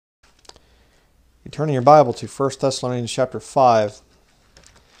You turn in your Bible to 1 Thessalonians chapter 5. I'm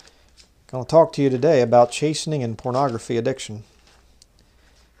going to talk to you today about chastening and pornography addiction.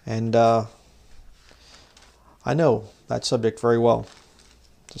 And I know that subject very well.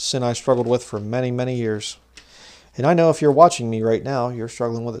 It's a sin I struggled with for many, many years. And I know if you're watching me right now, you're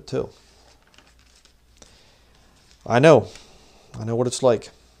struggling with it too. I know what it's like.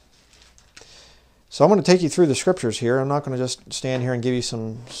 So I'm going to take you through the scriptures here. I'm not going to just stand here and give you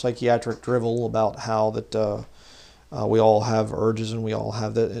some psychiatric drivel about how that we all have urges and we all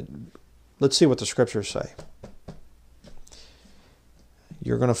have that. Let's see what the scriptures say.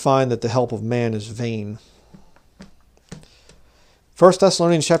 You're going to find that the help of man is vain. 1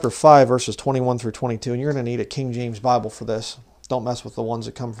 Thessalonians chapter 5, verses 21 through 22. And you're going to need a King James Bible for this. Don't mess with the ones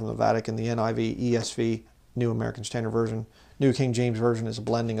that come from the Vatican, the NIV, ESV, New American Standard Version. New King James Version is a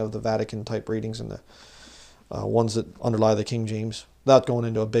blending of the Vatican type readings and the ones that underlie the King James, without going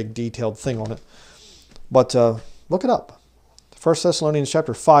into a big detailed thing on it. But look it up. 1 Thessalonians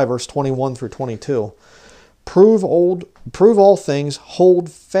chapter 5, verse 21 through 22. Prove all things,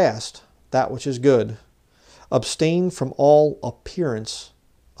 hold fast that which is good. Abstain from all appearance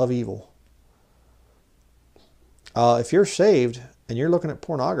of evil. If you're saved and you're looking at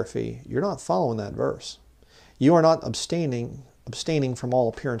pornography, you're not following that verse. You are not abstaining from all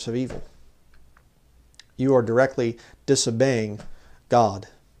appearance of evil. You are directly disobeying God.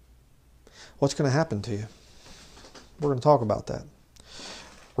 What's going to happen to you? We're going to talk about that.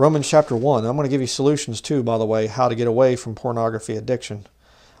 Romans chapter 1. I'm going to give you solutions too, by the way, how to get away from pornography addiction.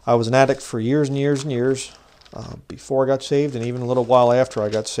 I was an addict for years and years and years before I got saved, and even a little while after I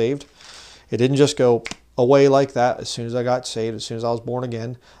got saved. It didn't just go away like that as soon as I got saved, as soon as I was born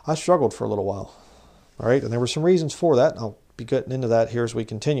again. I struggled for a little while. All right, and there were some reasons for that. I'll be getting into that here as we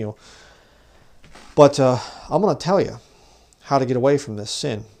continue. But I'm going to tell you how to get away from this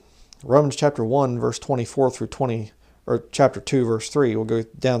sin. Romans chapter 1, verse 24 through 20, or chapter 2, verse 3. We'll go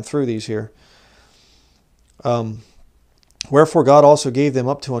down through these here. Wherefore God also gave them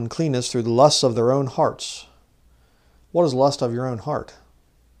up to uncleanness through the lusts of their own hearts. What is lust of your own heart?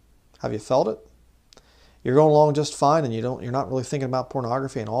 Have you felt it? You're going along just fine, and you're not really thinking about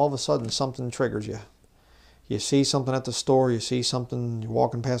pornography, and all of a sudden something triggers you. You see something at the store, you see something, you're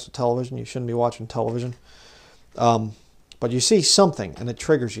walking past the television, you shouldn't be watching television. But you see something and it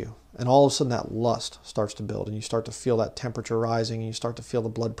triggers you. And all of a sudden that lust starts to build and you start to feel that temperature rising and you start to feel the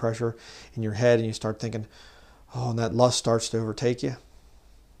blood pressure in your head and you start thinking, oh, and that lust starts to overtake you.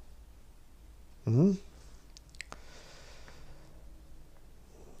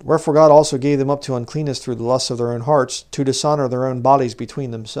 Wherefore God also gave them up to uncleanness through the lusts of their own hearts, to dishonor their own bodies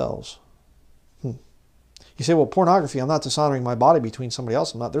between themselves. You say, well, pornography, I'm not dishonoring my body between somebody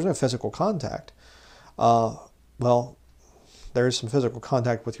else. There's no physical contact. Well, there is some physical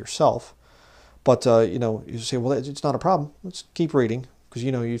contact with yourself. But, you say, well, it's not a problem. Let's keep reading. Because,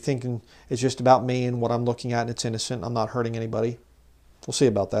 you're thinking it's just about me and what I'm looking at and it's innocent. I'm not hurting anybody. We'll see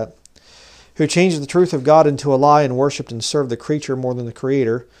about that. Who changed the truth of God into a lie and worshipped and served the creature more than the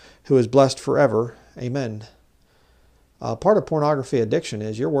Creator, who is blessed forever. Amen. Part of pornography addiction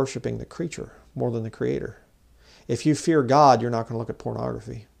is you're worshiping the creature more than the Creator. If you fear God, you're not going to look at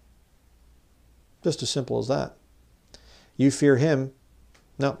pornography. Just as simple as that. You fear Him,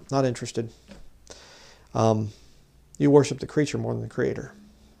 no, not interested. You worship the creature more than the Creator.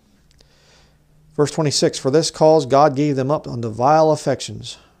 Verse 26, for this cause God gave them up unto vile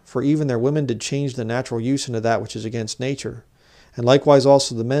affections, for even their women did change the natural use into that which is against nature. And likewise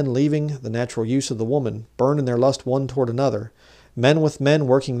also the men, leaving the natural use of the woman, burned in their lust one toward another, men with men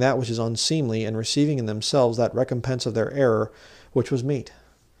working that which is unseemly, and receiving in themselves that recompense of their error, which was meet.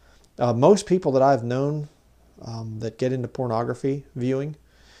 Most people that I've known that get into pornography viewing,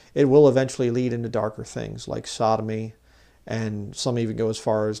 it will eventually lead into darker things like sodomy, and some even go as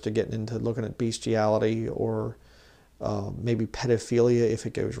far as to getting into looking at bestiality or maybe pedophilia if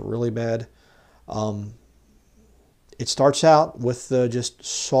it goes really bad. It starts out with just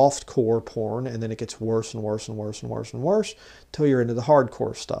soft core porn, and then it gets worse and worse and worse and worse and worse until you're into the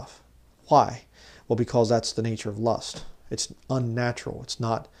hardcore stuff. Why? Well, because that's the nature of lust. It's unnatural. It's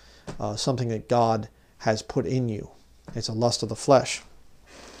not something that God has put in you. It's a lust of the flesh.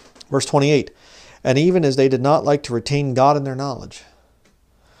 Verse 28, and even as they did not like to retain God in their knowledge,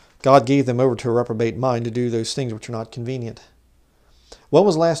 God gave them over to a reprobate mind to do those things which are not convenient. When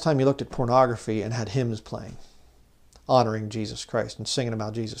was the last time you looked at pornography and had hymns playing, honoring Jesus Christ and singing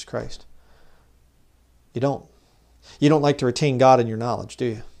about Jesus Christ? You don't. You don't like to retain God in your knowledge, do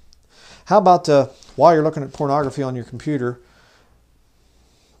you? How about while you're looking at pornography on your computer,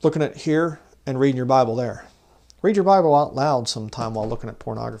 looking at here and reading your Bible there? Read your Bible out loud sometime while looking at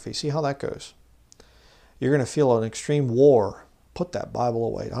pornography. See how that goes. You're going to feel an extreme war. Put that Bible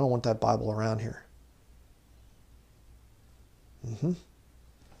away. I don't want that Bible around here.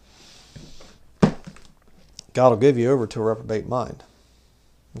 God will give you over to a reprobate mind.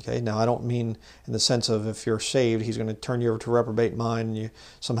 Okay, now I don't mean in the sense of if you're saved, he's going to turn you over to a reprobate mind and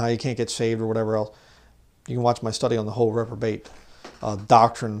somehow you can't get saved or whatever else. You can watch my study on the whole reprobate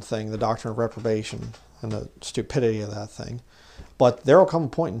doctrine thing, the doctrine of reprobation and the stupidity of that thing. But there will come a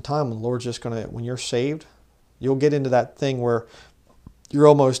point in time when the Lord's just going to, when you're saved, you'll get into that thing where you're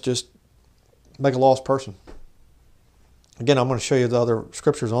almost just like a lost person. Again, I'm going to show you the other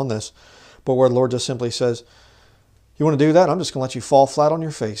scriptures on this, but where the Lord just simply says, you want to do that? I'm just going to let you fall flat on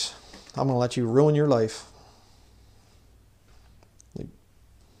your face. I'm going to let you ruin your life.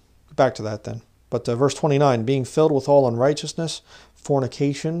 Back to that then. But verse 29, being filled with all unrighteousness,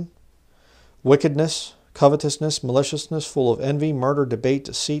 fornication, wickedness, covetousness, maliciousness, full of envy, murder, debate,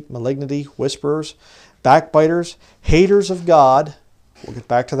 deceit, malignity, whisperers, backbiters, haters of God. We'll get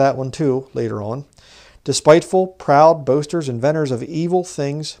back to that one too later on. Despiteful, proud, boasters, inventors of evil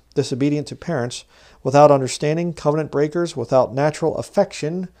things, disobedient to parents, without understanding, covenant breakers, without natural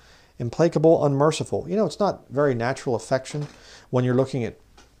affection, implacable, unmerciful. You know, it's not very natural affection when you're looking at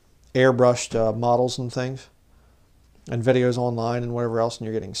airbrushed models and things and videos online and whatever else and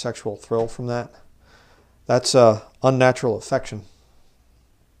you're getting sexual thrill from that. That's unnatural affection.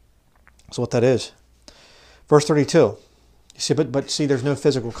 That's what that is. Verse 32. You see, but see, there's no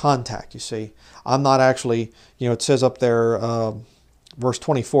physical contact, you see. I'm not actually, you know, it says up there, verse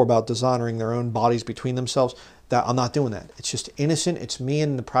 24 about dishonoring their own bodies between themselves. That I'm not doing that. It's just innocent. It's me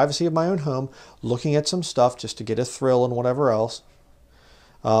in the privacy of my own home looking at some stuff just to get a thrill and whatever else.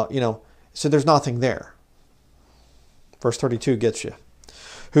 You know, so there's nothing there. Verse 32 gets you.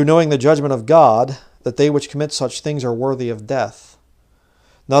 Who knowing the judgment of God, that they which commit such things are worthy of death,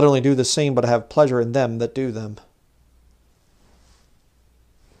 not only do the same, but have pleasure in them that do them.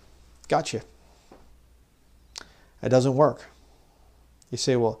 Gotcha. It doesn't work. You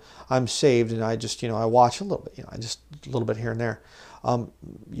say, well, I'm saved and I just, you know, I watch a little bit, you know, I just a little bit here and there.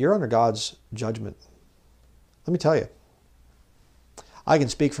 You're under God's judgment. Let me tell you. I can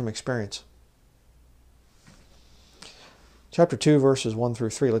speak from experience. Chapter 2, verses 1 through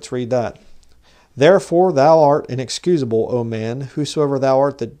 3. Let's read that. Therefore thou art inexcusable, O man, whosoever thou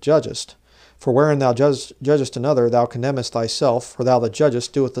art that judgest. For wherein thou judgest another, thou condemnest thyself, for thou that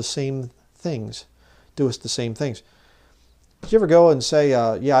judgest doest the same things. Doest the same things. Did you ever go and say,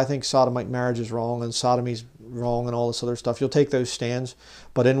 yeah, I think sodomite marriage is wrong and sodomy's wrong and all this other stuff? You'll take those stands,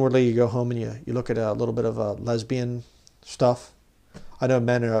 but inwardly you go home and you look at a little bit of lesbian stuff. I know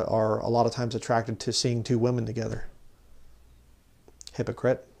men are a lot of times attracted to seeing two women together.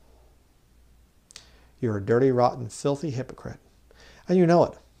 Hypocrite. You're a dirty, rotten, filthy hypocrite. And you know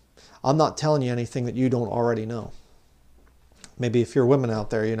it. I'm not telling you anything that you don't already know. Maybe if you're women out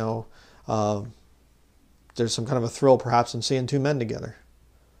there, you know, there's some kind of a thrill perhaps in seeing two men together.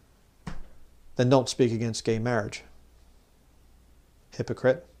 Then don't speak against gay marriage.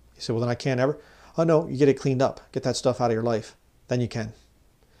 Hypocrite. You say, well, then I can't ever. Oh, no, you get it cleaned up. Get that stuff out of your life. Then you can.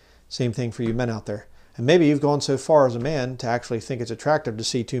 Same thing for you men out there. And maybe you've gone so far as a man to actually think it's attractive to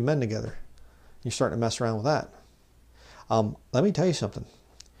see two men together. You're starting to mess around with that. Let me tell you something.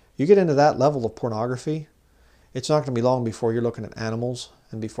 You get into that level of pornography, it's not going to be long before you're looking at animals.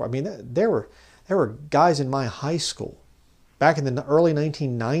 And before, I mean, there were guys in my high school back in the early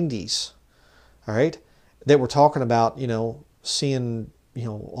 1990s, all right, that were talking about, you know, seeing, you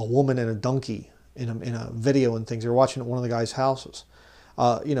know, a woman and a donkey in a video and things. They were watching at one of the guys' houses.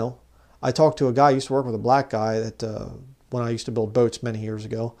 You know, I talked to a guy, I used to work with a black guy that when I used to build boats many years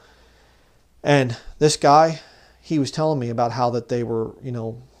ago. And this guy, he was telling me about how that they were, you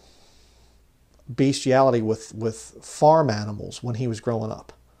know, bestiality with farm animals when he was growing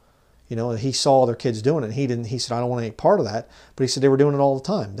up. You know, he saw other kids doing it. He said, I don't want any part of that. But he said they were doing it all the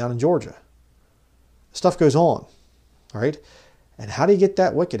time down in Georgia. Stuff goes on. All right. And how do you get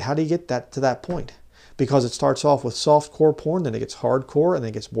that wicked? How do you get that to that point? Because it starts off with softcore porn, then it gets hardcore, and then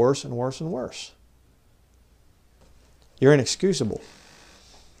it gets worse and worse and worse. You're inexcusable.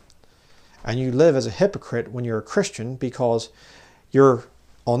 And you live as a hypocrite when you're a Christian because you're,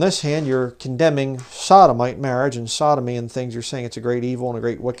 on this hand, you're condemning sodomite marriage and sodomy and things. You're saying it's a great evil and a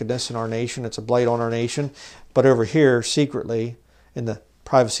great wickedness in our nation. It's a blight on our nation. But over here, secretly, in the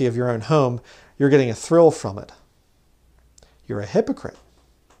privacy of your own home, you're getting a thrill from it. You're a hypocrite.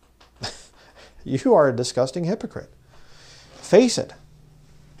 You are a disgusting hypocrite. Face it.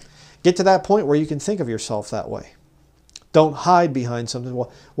 Get to that point where you can think of yourself that way. Don't hide behind something.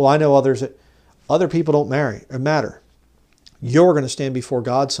 Well, I know other people don't matter. You're going to stand before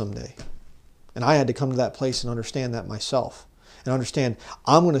God someday. And I had to come to that place and understand that myself. And understand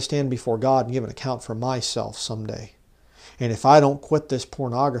I'm going to stand before God and give an account for myself someday. And if I don't quit this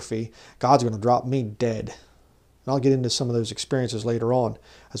pornography, God's going to drop me dead. And I'll get into some of those experiences later on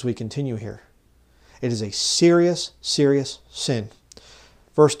as we continue here. It is a serious, serious sin.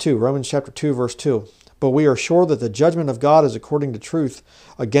 Verse 2, Romans chapter 2, verse 2. But we are sure that the judgment of God is according to truth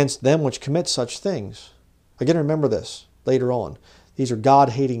against them which commit such things. Again, remember this later on. These are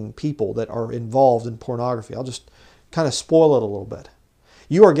God-hating people that are involved in pornography. I'll just kind of spoil it a little bit.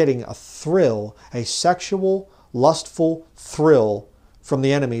 You are getting a thrill, a sexual, lustful thrill from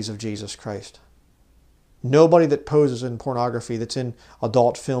the enemies of Jesus Christ. Nobody that poses in pornography, that's in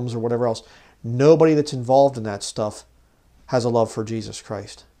adult films or whatever else, nobody that's involved in that stuff has a love for Jesus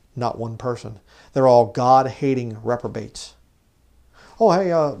Christ. Not one person. They're all God-hating reprobates. Oh,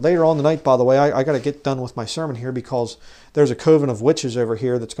 hey, later on tonight, by the way, I got to get done with my sermon here because there's a coven of witches over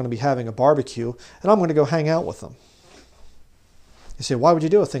here that's going to be having a barbecue, and I'm going to go hang out with them. You say, why would you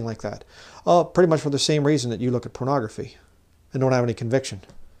do a thing like that? Pretty much for the same reason that you look at pornography and don't have any conviction.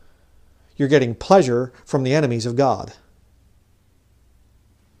 You're getting pleasure from the enemies of God.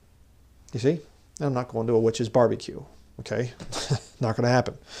 You see? I'm not going to a witch's barbecue. Okay? Not going to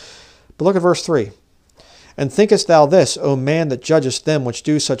happen. But look at verse 3. And thinkest thou this, O man, that judgest them which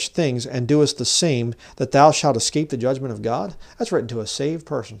do such things, and doest the same, that thou shalt escape the judgment of God? That's written to a saved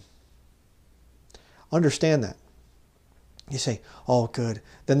person. Understand that. You say, oh, good.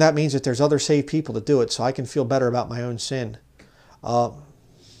 Then that means that there's other saved people that do it, so I can feel better about my own sin.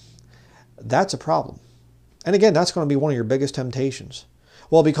 That's a problem. And again, that's going to be one of your biggest temptations.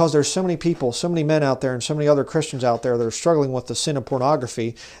 Well, because there's so many people, so many men out there, and so many other Christians out there that are struggling with the sin of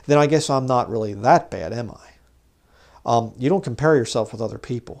pornography, then I guess I'm not really that bad, am I? You don't compare yourself with other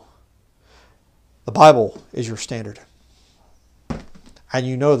people. The Bible is your standard. And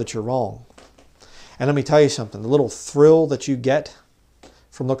you know that you're wrong. And let me tell you something. The little thrill that you get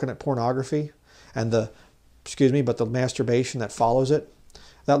from looking at pornography and the masturbation that follows it,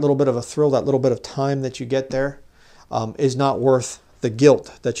 that little bit of a thrill, that little bit of time that you get there is not worth the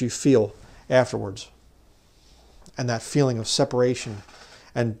guilt that you feel afterwards. And that feeling of separation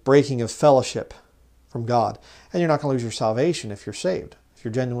and breaking of fellowship from God. And you're not going to lose your salvation if you're saved. If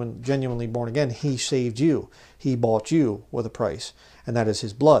you're genuinely born again, He saved you. He bought you with a price. And that is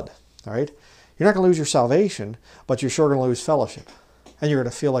His blood. All right? You're not going to lose your salvation, but you're sure going to lose fellowship. And you're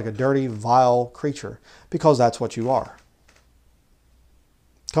going to feel like a dirty, vile creature because that's what you are.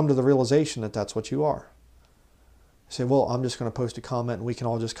 Come to the realization that that's what you are. Say, well, I'm just going to post a comment and we can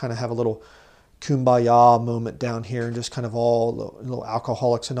all just kind of have a little kumbaya moment down here and just kind of all little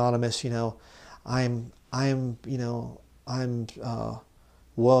Alcoholics Anonymous, I'm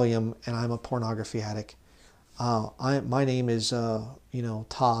William and I'm a pornography addict. My name is,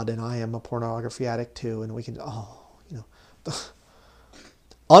 Todd and I am a pornography addict too. And we can,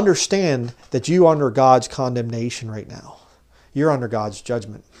 understand that you are under God's condemnation right now. You're under God's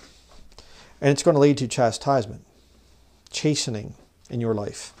judgment. And it's going to lead to chastisement, chastening in your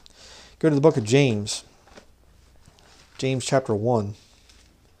life. Go to the book of James. James chapter 1.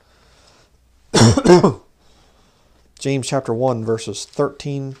 James chapter 1 verses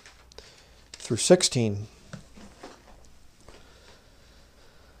 13 through 16.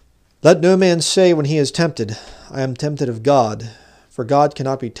 Let no man say when he is tempted, I am tempted of God. For God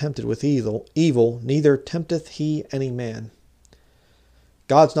cannot be tempted with evil, neither tempteth He any man.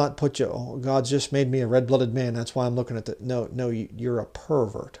 God's not put you, God's just made me a red-blooded man. That's why I'm looking at that. No, you're a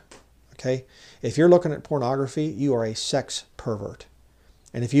pervert. Okay? If you're looking at pornography, you are a sex pervert.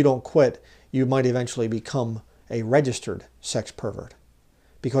 And if you don't quit, you might eventually become a registered sex pervert.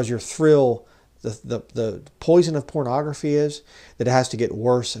 Because your thrill, the poison of pornography is that it has to get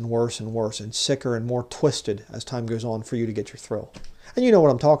worse and worse and worse and sicker and more twisted as time goes on for you to get your thrill. And you know what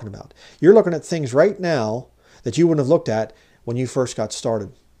I'm talking about. You're looking at things right now that you wouldn't have looked at when you first got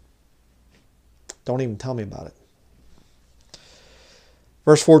started. Don't even tell me about it.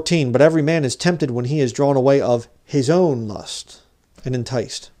 Verse 14, but every man is tempted when he is drawn away of his own lust and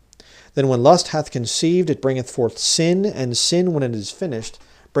enticed. Then when lust hath conceived, it bringeth forth sin, and sin, when it is finished,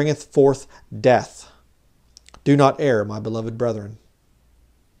 bringeth forth death. Do not err, my beloved brethren.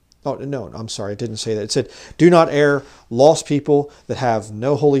 Oh, no, I'm sorry, it didn't say that. It said, do not err, lost people that have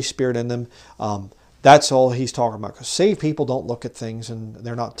no Holy Spirit in them. That's all he's talking about. Because saved people don't look at things and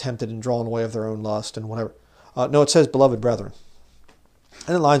they're not tempted and drawn away of their own lust and whatever. No, it says beloved brethren.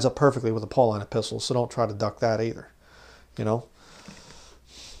 And it lines up perfectly with the Pauline epistles, so don't try to duck that either. But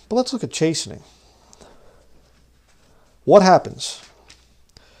let's look at chastening. What happens?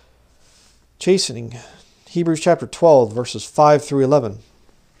 Chastening. Hebrews chapter 12, verses 5 through 11.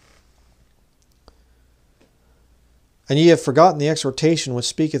 And ye have forgotten the exhortation which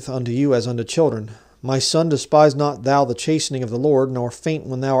speaketh unto you as unto children. My son, despise not thou the chastening of the Lord, nor faint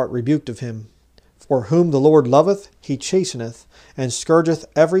when thou art rebuked of him. For whom the Lord loveth, he chasteneth, and scourgeth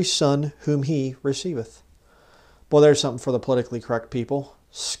every son whom he receiveth. Boy, there's something for the politically correct people.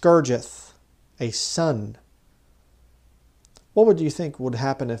 Scourgeth a son. What would you think would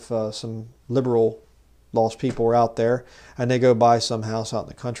happen if some liberal lost people were out there and they go by some house out in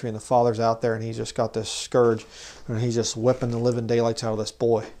the country and the father's out there and he's just got this scourge and he's just whipping the living daylights out of this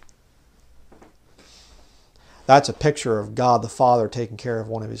boy? That's a picture of God the Father taking care of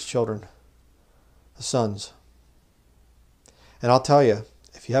one of his children, the sons. And I'll tell you,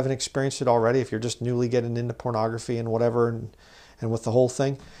 if you haven't experienced it already, if you're just newly getting into pornography and whatever and with the whole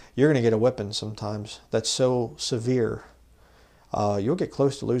thing, you're going to get a whipping sometimes that's so severe. You'll get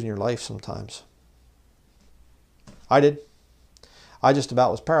close to losing your life sometimes. I did. I just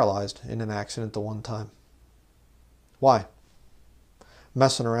about was paralyzed in an accident the one time. Why?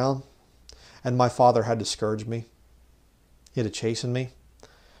 Messing around. And my father had to scourge me. He had to chasten me.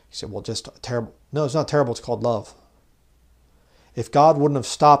 He said, well, just terrible. No, it's not terrible. It's called love. If God wouldn't have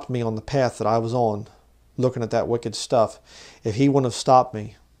stopped me on the path that I was on, looking at that wicked stuff, if he wouldn't have stopped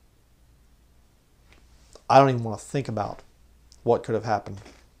me, I don't even want to think about what could have happened.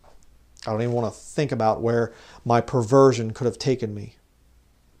 I don't even want to think about where my perversion could have taken me.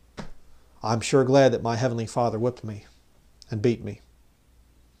 I'm sure glad that my Heavenly Father whipped me and beat me.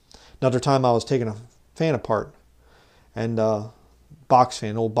 Another time I was taking a fan apart, and old box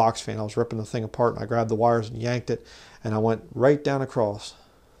fan, I was ripping the thing apart, and I grabbed the wires and yanked it, and I went right down across.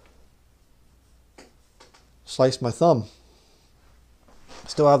 Sliced my thumb.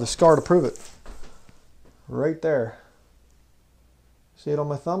 Still have the scar to prove it. Right there. See it on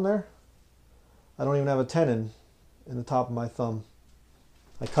my thumb there? I don't even have a tendon in the top of my thumb.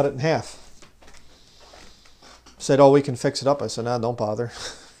 I cut it in half. Said, oh, we can fix it up. I said, nah, don't bother.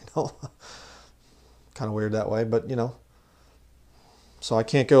 Kind of weird that way, but you know. So I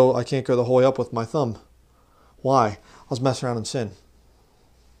can't go the whole way up with my thumb. Why? I was messing around in sin.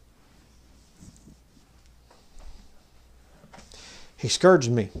 He scourged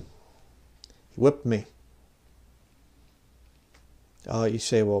me. He whipped me. You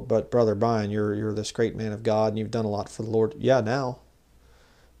say, well, but Brother Bryan, you're this great man of God and you've done a lot for the Lord. Yeah, now.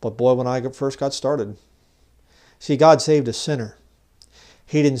 But boy, when I first got started. See, God saved a sinner.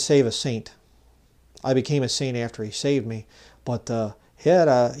 He didn't save a saint. I became a saint after he saved me, but he had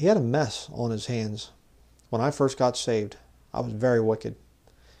a mess on his hands. When I first got saved, I was very wicked,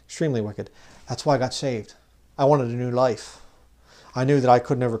 extremely wicked. That's why I got saved. I wanted a new life. I knew that I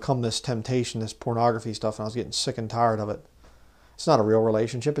couldn't overcome this temptation, this pornography stuff, and I was getting sick and tired of it. It's not a real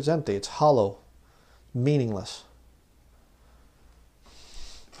relationship. It's empty. It's hollow, meaningless.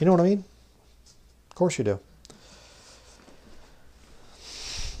 You know what I mean? Of course you do.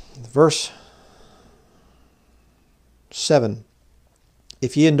 Verse 7.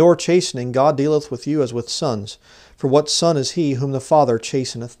 If ye endure chastening, God dealeth with you as with sons. For what son is he whom the Father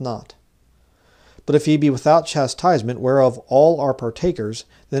chasteneth not? But if ye be without chastisement, whereof all are partakers,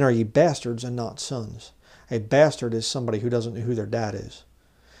 then are ye bastards and not sons. A bastard is somebody who doesn't know who their dad is.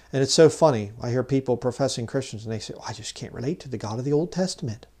 And it's so funny. I hear people professing Christians and they say, oh, I just can't relate to the God of the Old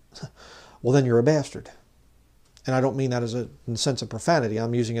Testament. Well, then you're a bastard. And I don't mean that in the sense of profanity.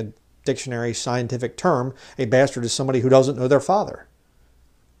 I'm using a dictionary scientific term. A bastard is somebody who doesn't know their father.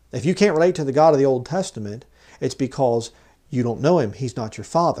 If you can't relate to the God of the Old Testament, it's because you don't know him. He's not your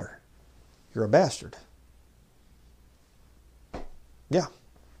father. You're a bastard. Yeah.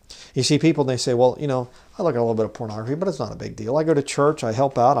 You see people and they say, well, you know, I look at a little bit of pornography, but it's not a big deal. I go to church, I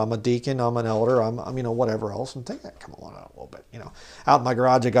help out, I'm a deacon, I'm an elder, I'm you know, whatever else. And think, come on a little bit, you know. Out in my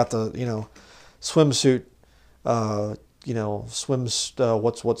garage, I got the, you know, swimsuit, you know,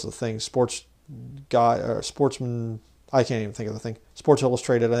 what's the thing? Sports guy, or sportsman, I can't even think of the thing. Sports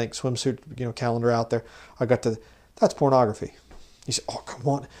Illustrated, I think, swimsuit, you know, calendar out there. I got that's pornography. You say, oh, come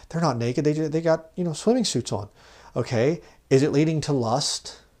on, they're not naked, they got, you know, swimming suits on. Okay, is it leading to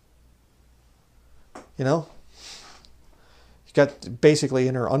lust? You know, you got basically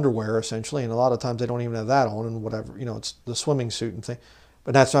in her underwear essentially, and a lot of times they don't even have that on, and whatever, you know, it's the swimming suit and thing.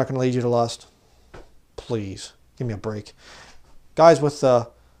 But that's not going to lead you to lust. Please give me a break, guys with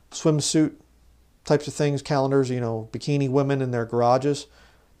swimsuit types of things, calendars, you know, bikini women in their garages,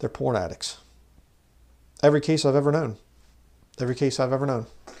 they're porn addicts. Every case I've ever known. Every case I've ever known.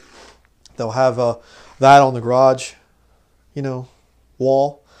 They'll have that on the garage, you know,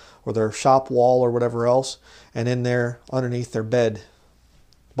 wall, or their shop wall or whatever else, and in there underneath their bed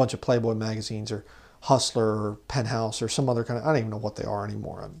a bunch of Playboy magazines or Hustler or Penthouse or some other kind of, I don't even know what they are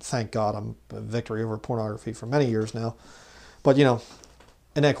anymore. Thank God I'm a victory over pornography for many years now. But, you know,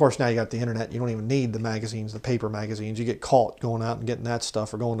 and then of course now you got the internet. You don't even need the magazines, the paper magazines. You get caught going out and getting that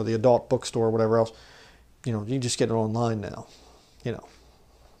stuff or going to the adult bookstore or whatever else. You know, you just get it online now, you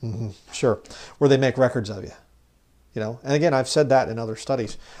know. Sure. Where they make records of you. You know, and again, I've said that in other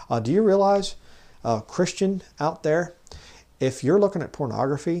studies. Do you realize, Christian out there, if you're looking at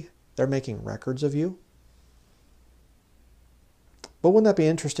pornography, they're making records of you? But wouldn't that be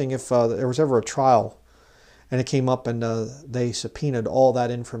interesting if there was ever a trial and it came up and they subpoenaed all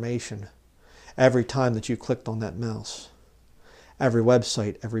that information every time that you clicked on that mouse? Every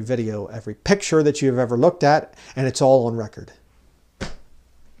website, every video, every picture that you've ever looked at, and it's all on record.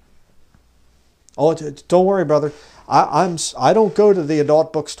 Oh, don't worry, brother. I don't go to the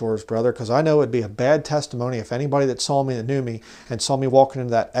adult bookstores, brother, because I know it'd be a bad testimony if anybody that saw me, that knew me, and saw me walking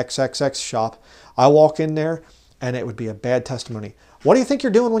into that XXX shop, I walk in there, and it would be a bad testimony. What do you think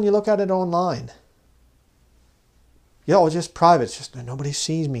you're doing when you look at it online? You know, it's just private. It's just nobody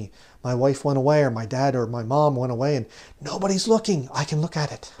sees me. My wife went away, or my dad or my mom went away, and nobody's looking. I can look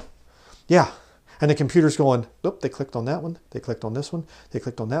at it. Yeah. And the computer's going, oop, they clicked on that one. They clicked on this one. They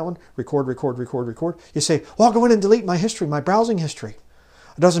clicked on that one. Record, record, record, record. You say, well, I'll go in and delete my history, my browsing history.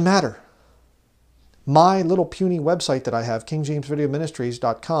 It doesn't matter. My little puny website that I have,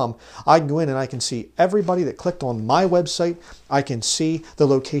 kingjamesvideoministries.com, I can go in and I can see everybody that clicked on my website. I can see the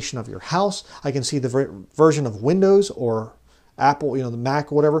location of your house. I can see the version of Windows or Apple, you know, the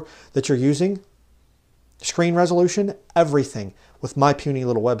Mac or whatever that you're using. Screen resolution, everything with my puny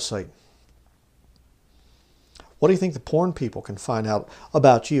little website. What do you think the porn people can find out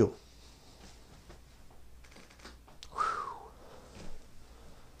about you? Whew.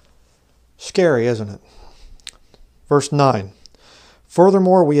 Scary, isn't it? Verse 9.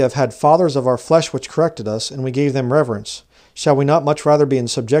 Furthermore, we have had fathers of our flesh which corrected us, and we gave them reverence. Shall we not much rather be in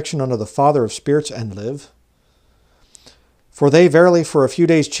subjection unto the Father of spirits and live? For they verily for a few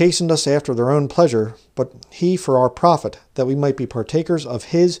days chastened us after their own pleasure, but he for our profit, that we might be partakers of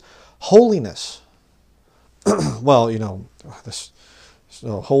his holiness. Well, you know, this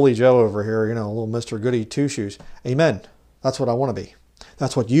Holy Joe over here, you know, little Mr. Goody Two-Shoes. Amen. That's what I want to be.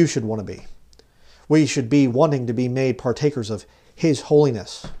 That's what you should want to be. We should be wanting to be made partakers of his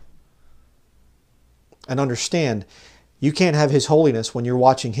holiness. And understand, you can't have his holiness when you're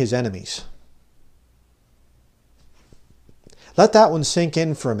watching his enemies. Let that one sink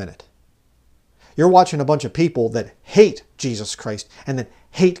in for a minute. You're watching a bunch of people that hate Jesus Christ and that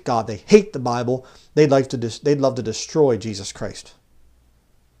hate God. They hate the Bible. They'd love to destroy Jesus Christ.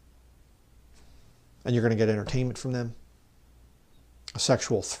 And you're going to get entertainment from them. A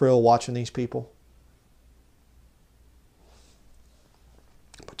sexual thrill watching these people.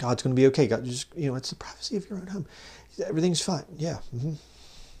 But God's going to be okay. God, just, you know, it's the privacy of your own home. Everything's fine. Yeah. You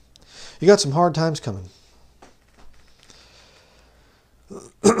got some hard times coming.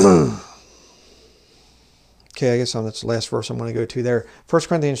 Okay, I guess that's the last verse I'm going to go to there. 1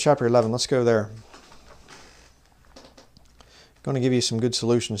 Corinthians chapter 11. Let's go there. I'm going to give you some good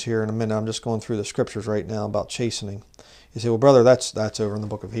solutions here in a minute. I'm just going through the scriptures right now about chastening. You say, well, brother, that's over in the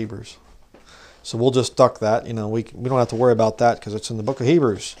book of Hebrews. So we'll just duck that. You know, we don't have to worry about that because it's in the book of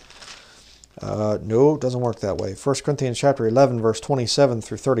Hebrews. No, it doesn't work that way. 1 Corinthians chapter 11, verse 27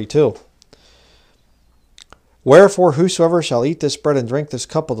 through 32. Wherefore whosoever shall eat this bread and drink this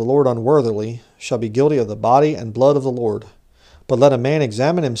cup of the Lord unworthily shall be guilty of the body and blood of the Lord. But let a man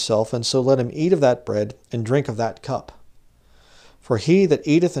examine himself, and so let him eat of that bread and drink of that cup. For he that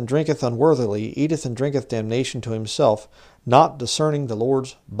eateth and drinketh unworthily eateth and drinketh damnation to himself, not discerning the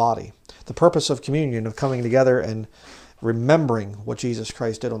Lord's body. The purpose of communion, of coming together and remembering what Jesus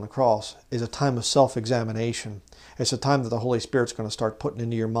Christ did on the cross, is a time of self-examination. It's a time that the Holy Spirit's going to start putting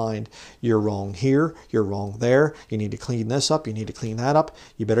into your mind, you're wrong here, you're wrong there, you need to clean this up, you need to clean that up,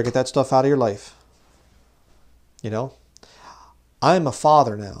 you better get that stuff out of your life. You know, I'm a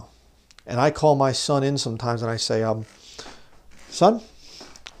father now, and I call my son in sometimes and I say, son,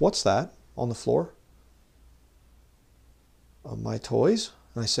 what's that on the floor? My toys.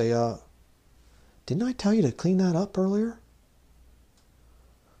 And I say, didn't I tell you to clean that up earlier?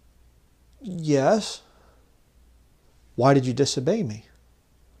 Yes. Why did you disobey me?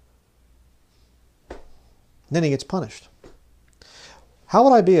 Then he gets punished. How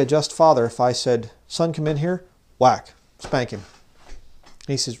would I be a just father if I said, son, come in here, whack, spank him? And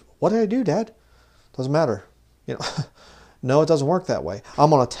he says, what did I do, Dad? Doesn't matter. You know, no, it doesn't work that way. I'm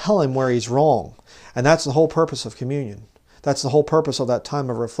going to tell him where he's wrong. And that's the whole purpose of communion. That's the whole purpose of that time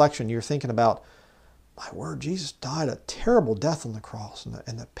of reflection. You're thinking about, my word, Jesus died a terrible death on the cross,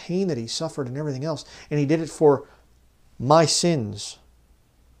 and the pain that he suffered and everything else, and he did it for my sins.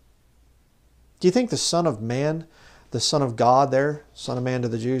 Do you think the Son of Man, the Son of God there, Son of Man to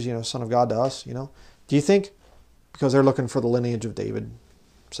the Jews, Son of God to us, do you think, because they're looking for the lineage of David,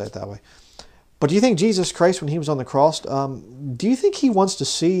 say it that way, but do you think Jesus Christ, when he was on the cross, do you think he wants to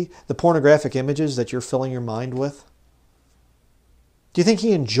see the pornographic images that you're filling your mind with? Do you think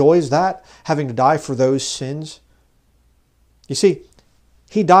he enjoys that, having to die for those sins? You see,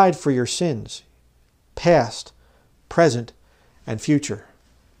 he died for your sins, past, present, and future.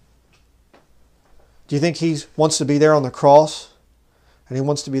 Do you think he wants to be there on the cross, and he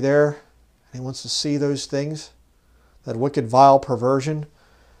wants to be there, and he wants to see those things, that wicked, vile perversion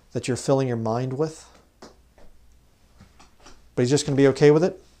that you're filling your mind with? But he's just going to be okay with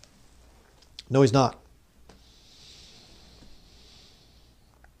it? No, he's not.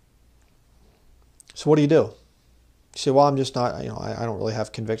 So what do? You say, well, I'm just not, I don't really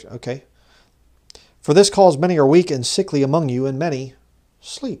have conviction. Okay. For this cause many are weak and sickly among you, and many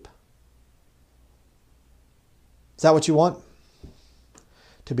sleep. Is that what you want?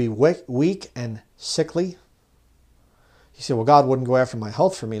 To be weak and sickly? You say, well, God wouldn't go after my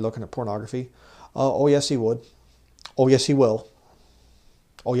health for me looking at pornography. Oh, yes, he would. Oh, yes, he will.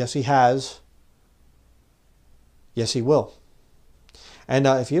 Oh, yes, he has. Yes, he will. And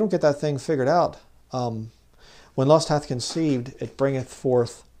if you don't get that thing figured out, when lust hath conceived, it bringeth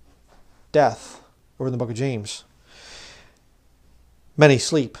forth death, over in the book of James. Many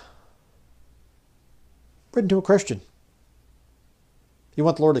sleep. Written to a Christian. You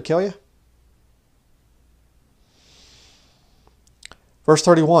want the Lord to kill you? Verse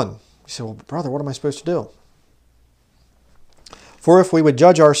 31. You say, well, brother, what am I supposed to do? For if we would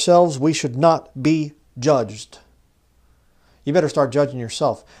judge ourselves, we should not be judged. You better start judging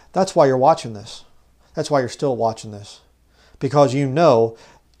yourself. That's why you're watching this. That's why you're still watching this. Because you know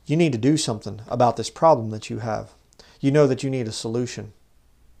you need to do something about this problem that you have. You know that you need a solution.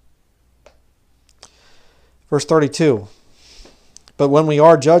 Verse 32. But when we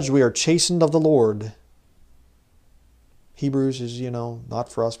are judged, we are chastened of the Lord. Hebrews is,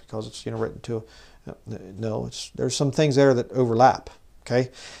 not for us because it's, written to. No, there's some things there that overlap.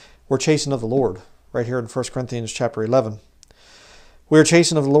 Okay? We're chastened of the Lord. Right here in 1 Corinthians chapter 11. We are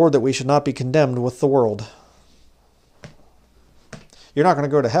chastened of the Lord that we should not be condemned with the world. You're not going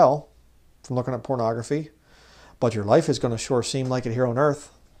to go to hell from looking at pornography, but your life is going to sure seem like it here on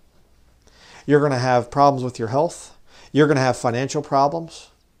earth. You're going to have problems with your health. You're going to have financial problems.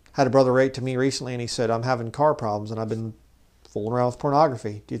 I had a brother write to me recently and he said, I'm having car problems and I've been fooling around with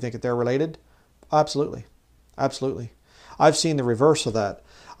pornography. Do you think that they're related? Absolutely. Absolutely. I've seen the reverse of that.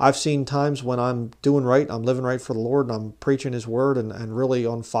 I've seen times when I'm doing right, I'm living right for the Lord, and I'm preaching His Word and really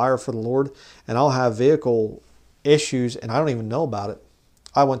on fire for the Lord, and I'll have vehicle issues and I don't even know about it.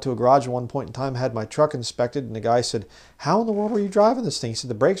 I went to a garage at one point in time, had my truck inspected, and the guy said, how in the world were you driving this thing? He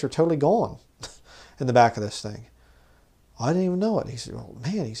said, the brakes are totally gone in the back of this thing. I didn't even know it. He said, oh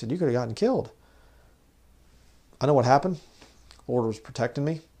man, he said, you could have gotten killed. I know what happened. The Lord was protecting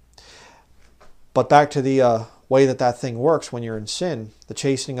me. But back to the way that thing works when you're in sin, the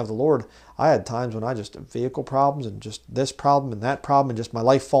chastening of the Lord, I had times when I just had vehicle problems and just this problem and that problem and just my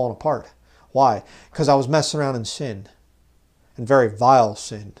life falling apart. Why? Because I was messing around in sin, and very vile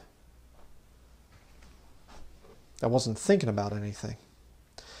sin. I wasn't thinking about anything.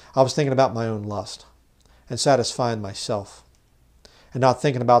 I was thinking about my own lust and satisfying myself, and not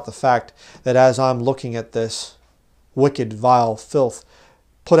thinking about the fact that as I'm looking at this wicked, vile filth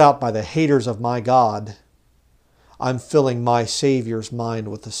put out by the haters of my God, I'm filling my Savior's mind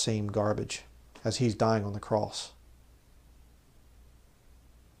with the same garbage as He's dying on the cross.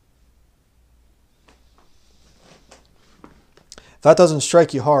 If that doesn't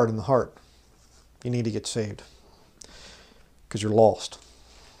strike you hard in the heart, you need to get saved, because you're lost.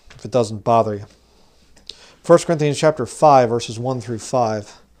 If it doesn't bother you. 1 Corinthians chapter 5, verses 1 through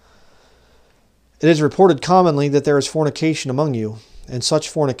 5. It is reported commonly that there is fornication among you, and such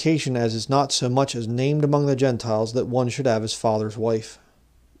fornication as is not so much as named among the Gentiles, that one should have his father's wife.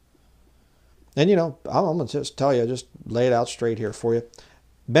 And I'm going to just tell you, just lay it out straight here for you.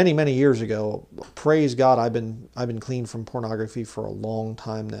 Many, many years ago, praise God, I've been clean from pornography for a long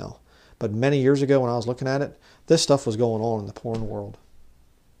time now. But many years ago when I was looking at it, this stuff was going on in the porn world.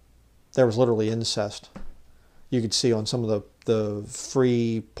 There was literally incest. You could see on some of the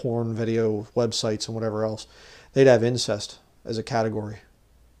free porn video websites and whatever else, they'd have incest as a category.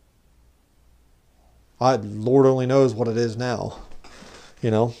 Lord only knows what it is now. I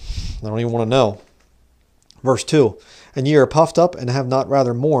don't even want to know. Verse 2, and ye are puffed up, and have not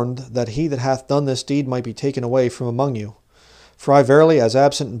rather mourned, that he that hath done this deed might be taken away from among you. For I verily, as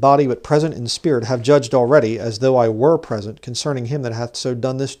absent in body, but present in spirit, have judged already, as though I were present, concerning him that hath so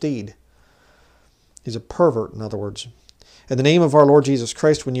done this deed. He's a pervert, in other words. In the name of our Lord Jesus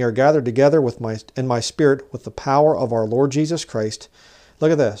Christ, when ye are gathered together in my spirit, with the power of our Lord Jesus Christ,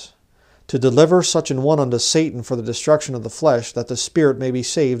 look at this, to deliver such an one unto Satan for the destruction of the flesh, that the spirit may be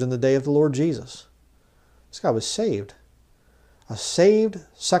saved in the day of the Lord Jesus. This guy was saved. A saved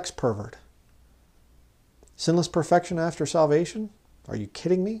sex pervert. Sinless perfection after salvation? Are you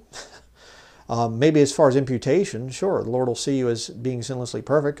kidding me? Maybe as far as imputation, sure, the Lord will see you as being sinlessly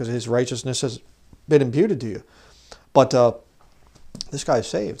perfect because his righteousness has been imputed to you. But this guy's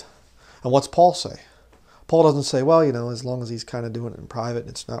saved. And what's Paul say? Paul doesn't say, well, as long as he's kind of doing it in private,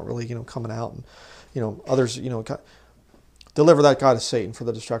 it's not really, coming out. And, others, deliver that guy to Satan for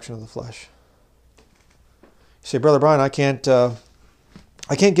the destruction of the flesh. You say, Brother Bryan, I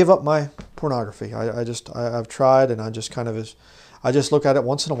can't give up my pornography. I've tried, and I just look at it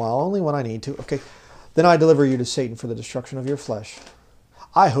once in a while, only when I need to. Okay, then I deliver you to Satan for the destruction of your flesh.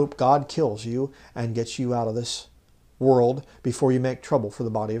 I hope God kills you and gets you out of this world before you make trouble for the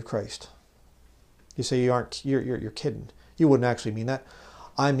body of Christ. You say you're kidding. You wouldn't actually mean that.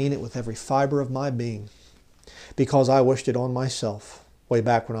 I mean it with every fiber of my being, because I wished it on myself way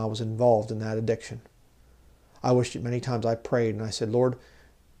back when I was involved in that addiction. I wished it many times. I prayed and I said, Lord,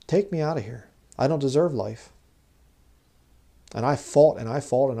 take me out of here. I don't deserve life. And I fought and I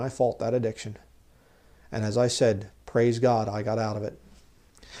fought and I fought that addiction. And as I said, praise God, I got out of it.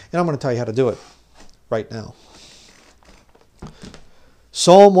 And I'm going to tell you how to do it right now.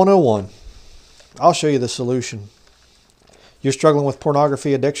 Psalm 101. I'll show you the solution. You're struggling with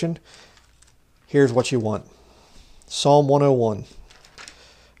pornography addiction? Here's what you want. Psalm 101,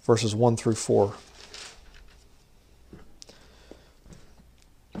 verses 1 through 4.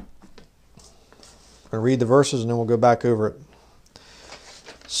 I'm going to read the verses and then we'll go back over it.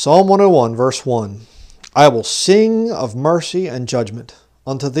 Psalm 101, verse 1. I will sing of mercy and judgment.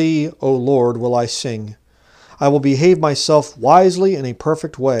 Unto thee, O Lord, will I sing. I will behave myself wisely in a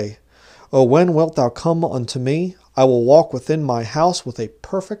perfect way. O when wilt thou come unto me? I will walk within my house with a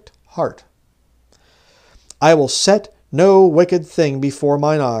perfect heart. I will set no wicked thing before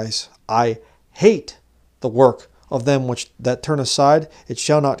mine eyes. I hate the work of them that turn aside. It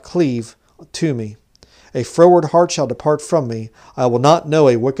shall not cleave to me. A froward heart shall depart from me. I will not know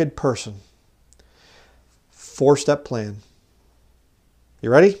a wicked person. 4-step plan. You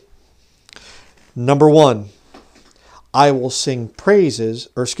ready? Number 1, I will sing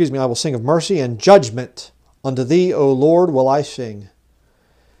I will sing of mercy and judgment. Unto thee, O Lord, will I sing.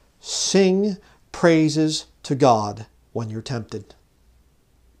 Sing praises to God when you're tempted.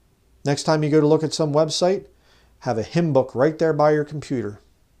 Next time you go to look at some website, have a hymn book right there by your computer.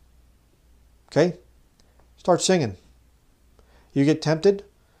 Okay? Start singing. You get tempted?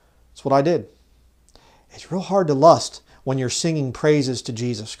 That's what I did. It's real hard to lust when you're singing praises to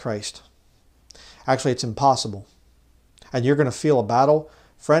Jesus Christ. Actually, it's impossible. And you're going to feel a battle.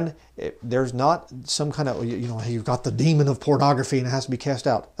 Friend, there's not some kind of, you've got the demon of pornography and it has to be cast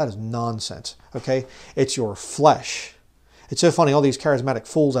out. That is nonsense. Okay? It's your flesh. It's so funny, all these charismatic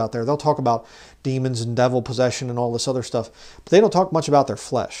fools out there, they'll talk about demons and devil possession and all this other stuff, but they don't talk much about their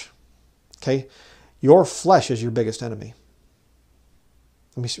flesh. Okay? Your flesh is your biggest enemy.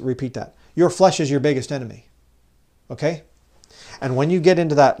 Let me repeat that. Your flesh is your biggest enemy. Okay? And when you get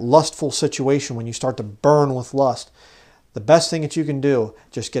into that lustful situation, when you start to burn with lust, the best thing that you can do,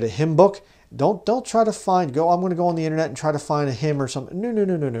 just get a hymn book. Don't try to I'm going to go on the internet and try to find a hymn or something.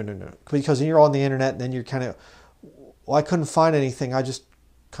 No. Because you're on the internet and then you're kind of, well, I couldn't find anything. I just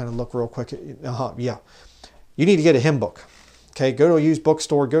kind of look real quick. Yeah. You need to get a hymn book. Okay, go to a used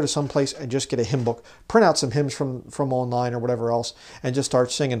bookstore, go to some place and just get a hymn book. Print out some hymns from online or whatever else and just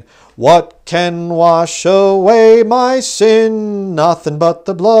start singing. What can wash away my sin? Nothing but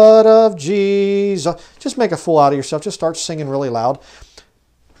the blood of Jesus. Just make a fool out of yourself. Just start singing really loud.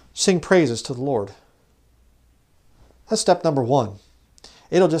 Sing praises to the Lord. That's step number 1.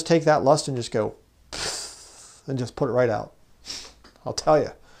 It'll just take that lust and just go and just put it right out. I'll tell you.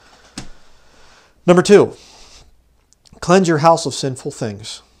 Number 2. Cleanse your house of sinful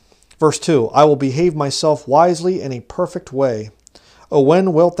things. Verse 2, I will behave myself wisely in a perfect way. O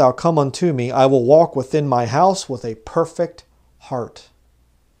when wilt thou come unto me? I will walk within my house with a perfect heart.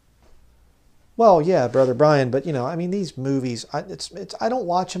 Well, yeah, Brother Bryan, but these movies, I don't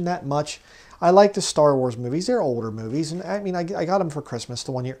watch them that much. I like the Star Wars movies. They're older movies, and I got them for Christmas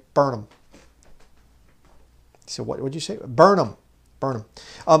the one year. Burn them. So what would you say? Burn them. Burn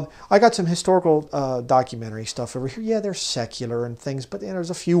them. I got some historical documentary stuff over here. Yeah, they're secular and things, but there's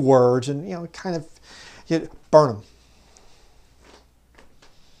a few words and, kind of, burn them.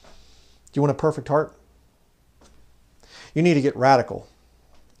 Do you want a perfect heart? You need to get radical.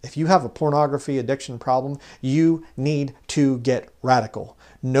 If you have a pornography addiction problem, you need to get radical.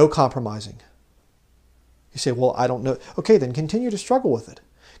 No compromising. You say, well, I don't know. Okay, then continue to struggle with it.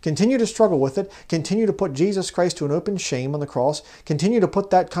 Continue to struggle with it. Continue to put Jesus Christ to an open shame on the cross. Continue to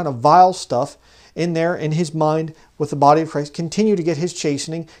put that kind of vile stuff in there in his mind with the body of Christ. Continue to get his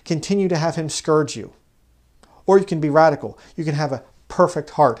chastening. Continue to have him scourge you. Or you can be radical. You can have a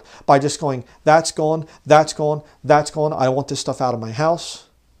perfect heart by just going, that's gone, that's gone, that's gone. I want this stuff out of my house.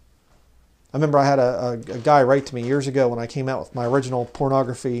 I remember I had a guy write to me years ago when I came out with my original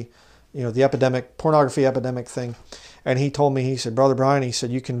pornography, the pornography epidemic thing. And he told me, he said, Brother Bryan, he said,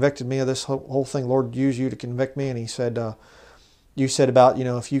 you convicted me of this whole thing. Lord used you to convict me. And he said, you said about,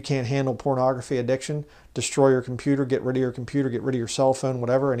 if you can't handle pornography addiction, destroy your computer, get rid of your computer, get rid of your cell phone,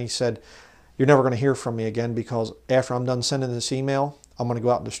 whatever. And he said, you're never going to hear from me again because after I'm done sending this email, I'm going to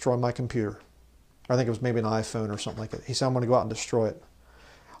go out and destroy my computer. I think it was maybe an iPhone or something like that. He said, I'm going to go out and destroy it.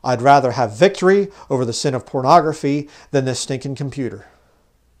 I'd rather have victory over the sin of pornography than this stinking computer.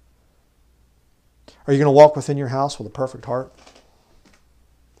 Are you going to walk within your house with a perfect heart?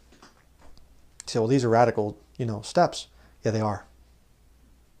 You say, well, these are radical, steps. Yeah, they are.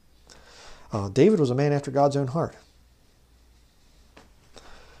 David was a man after God's own heart. You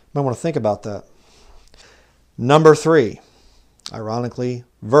might want to think about that. Number 3. Ironically,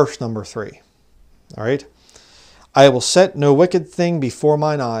 verse number 3. All right. I will set no wicked thing before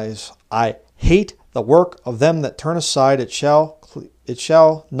mine eyes. I hate the work of them that turn aside. It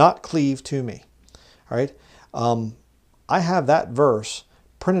shall not cleave to me. All right. I have that verse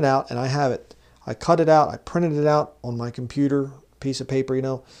printed out, and I have it. I cut it out. I printed it out on my computer, piece of paper,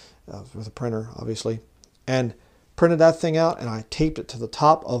 with a printer, obviously, and printed that thing out, and I taped it to the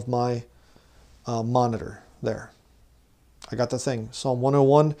top of my monitor there. I got the thing, Psalm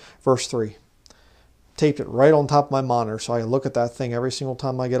 101, verse 3. Taped it right on top of my monitor, so I look at that thing every single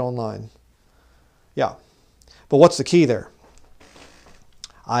time I get online. Yeah. But what's the key there?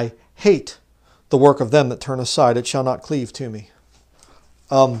 I hate the work of them that turn aside. It shall not cleave to me.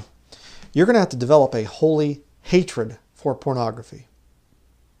 You're going to have to develop a holy hatred for pornography.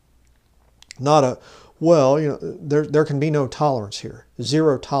 Not a, there can be no tolerance here.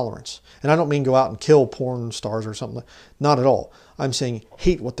 Zero tolerance. And I don't mean go out and kill porn stars or something. Not at all. I'm saying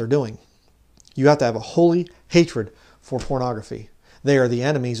hate what they're doing. You have to have a holy hatred for pornography. They are the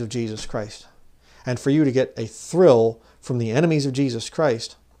enemies of Jesus Christ. And for you to get a thrill from the enemies of Jesus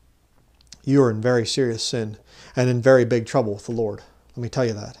Christ, you are in very serious sin and in very big trouble with the Lord. Let me tell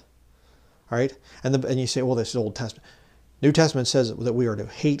you that. All right? And you say, well, this is Old Testament. New Testament says that we are to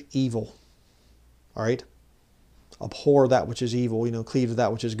hate evil. All right? Abhor that which is evil, cleave to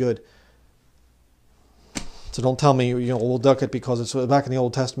that which is good. So don't tell me, we'll duck it because it's back in the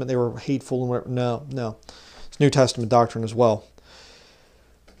Old Testament they were hateful and whatever. No. It's New Testament doctrine as well.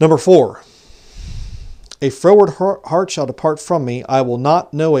 Number 4. A froward heart shall depart from me. I will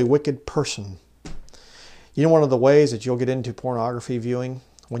not know a wicked person. One of the ways that you'll get into pornography viewing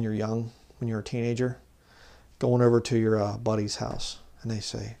when you're young, when you're a teenager, going over to your buddy's house and they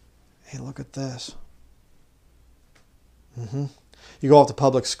say, hey, look at this. You go off to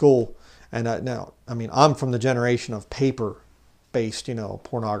public school and now, I'm from the generation of paper-based,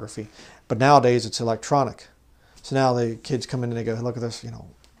 pornography. But nowadays it's electronic. So now the kids come in and they go, look at this, this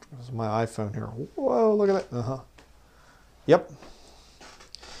is my iPhone here. Whoa, look at that. Yep.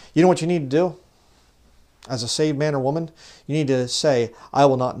 You know what you need to do? As a saved man or woman, you need to say, I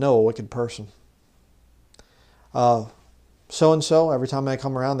will not know a wicked person. So-and-so, every time I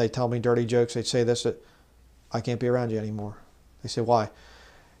come around, they tell me dirty jokes. They say this, that I can't be around you anymore. They say, why?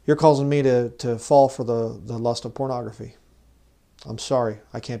 You're causing me to fall for the lust of pornography. I'm sorry,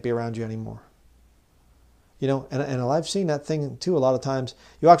 I can't be around you anymore. And I've seen that thing too a lot of times.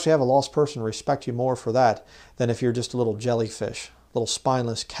 You actually have a lost person respect you more for that than if you're just a little jellyfish, a little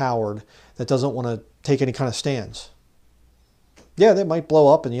spineless coward that doesn't want to take any kind of stands. Yeah, they might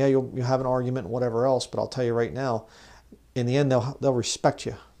blow up and yeah, you'll have an argument and whatever else, but I'll tell you right now, in the end, they'll respect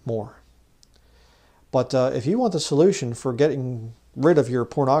you more. But if you want the solution for getting rid of your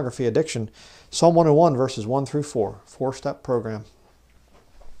pornography addiction, Psalm 101 verses 1 through 4, 4-step program.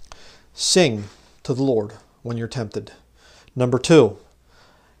 Sing to the Lord when you're tempted. Number 2,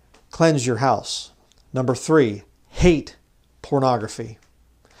 cleanse your house. Number 3, hate pornography.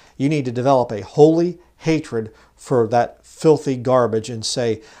 You need to develop a holy hatred for that filthy garbage and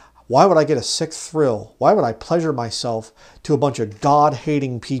say, Why would I get a sick thrill? Why would I pleasure myself to a bunch of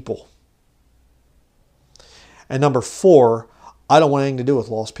God-hating people? And number 4, I don't want anything to do with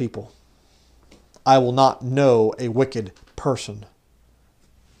lost people. I will not know a wicked person.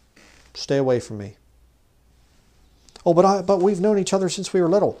 Stay away from me. Oh, but we've known each other since we were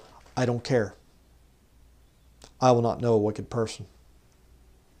little. I don't care. I will not know a wicked person.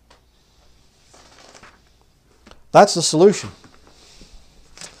 That's the solution.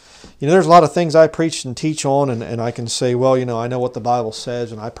 You know, there's a lot of things I preach and teach on, and I can say, well, you know, I know what the Bible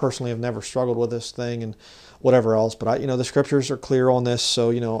says, and I personally have never struggled with this thing and whatever else. But, the Scriptures are clear on this, so,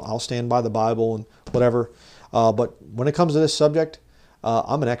 I'll stand by the Bible and whatever. But when it comes to this subject,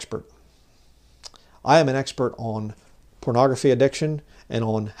 I'm an expert. I am an expert on pornography addiction and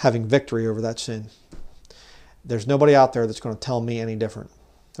on having victory over that sin. There's nobody out there that's going to tell me any different.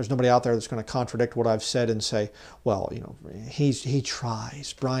 There's nobody out there that's going to contradict what I've said and say, well, he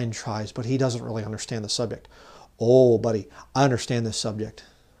tries, Bryan tries, but he doesn't really understand the subject. Oh, buddy, I understand this subject.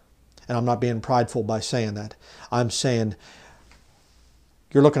 And I'm not being prideful by saying that. I'm saying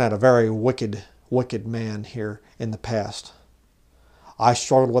you're looking at a very wicked, wicked man here in the past. I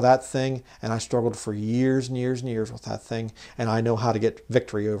struggled with that thing, and I struggled for years and years and years with that thing, and I know how to get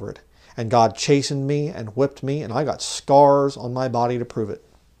victory over it. And God chastened me and whipped me, and I got scars on my body to prove it.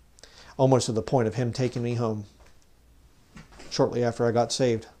 Almost to the point of Him taking me home shortly after I got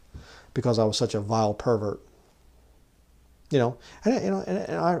saved, because I was such a vile pervert. And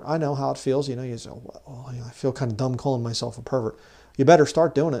I know how it feels. You say, well, I feel kind of dumb calling myself a pervert. You better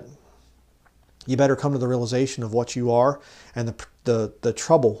start doing it. You better come to the realization of what you are and the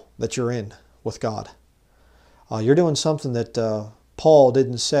trouble that you're in with God. You're doing something that Paul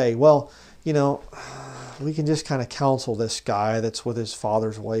didn't say, well, we can just kind of counsel this guy that's with his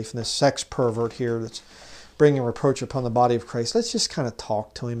father's wife and this sex pervert here that's bringing reproach upon the body of Christ. Let's just kind of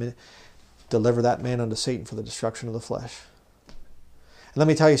talk to him and deliver that man unto Satan for the destruction of the flesh. And let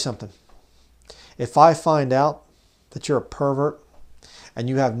me tell you something. If I find out that you're a pervert and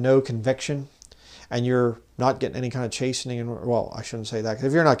you have no conviction and you're not getting any kind of chastening, and well, I shouldn't say that, because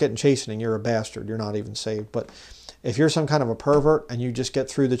if you're not getting chastening, you're a bastard. You're not even saved. But if you're some kind of a pervert and you just get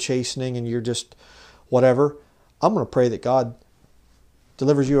through the chastening and you're just whatever, I'm going to pray that God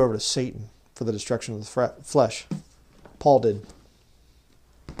delivers you over to Satan for the destruction of the flesh. Paul did.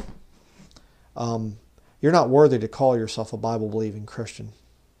 You're not worthy to call yourself a Bible-believing Christian.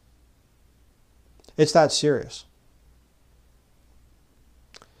 It's that serious.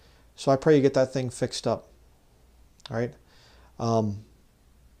 So I pray you get that thing fixed up. All right?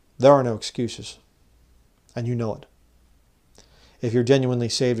 There are no excuses. And you know it. If you're genuinely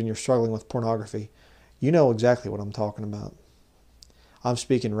saved and you're struggling with pornography, you know exactly what I'm talking about. I'm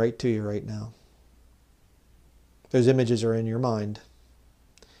speaking right to you right now. Those images are in your mind.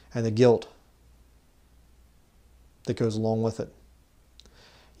 And the guilt that goes along with it.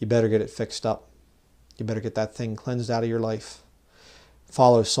 You better get it fixed up. You better get that thing cleansed out of your life.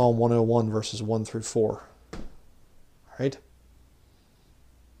 Follow Psalm 101 verses 1 through 4. All right?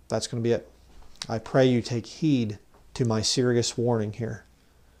 That's going to be it. I pray you take heed to my serious warning here.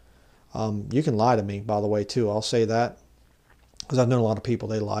 You can lie to me, by the way, too. I'll say that, because I've known a lot of people,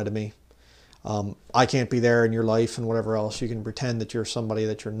 they lie to me. I can't be there in your life and whatever else. You can pretend that you're somebody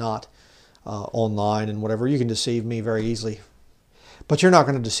that you're not online and whatever. You can deceive me very easily. But you're not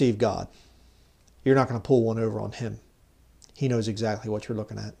going to deceive God. You're not going to pull one over on Him. He knows exactly what you're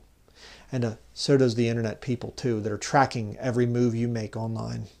looking at. And so does the internet people, too, that are tracking every move you make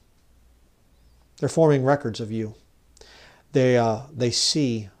online. They're forming records of you. They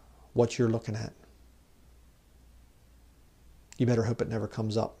see what you're looking at. You better hope it never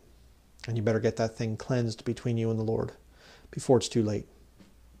comes up. And you better get that thing cleansed between you and the Lord before it's too late.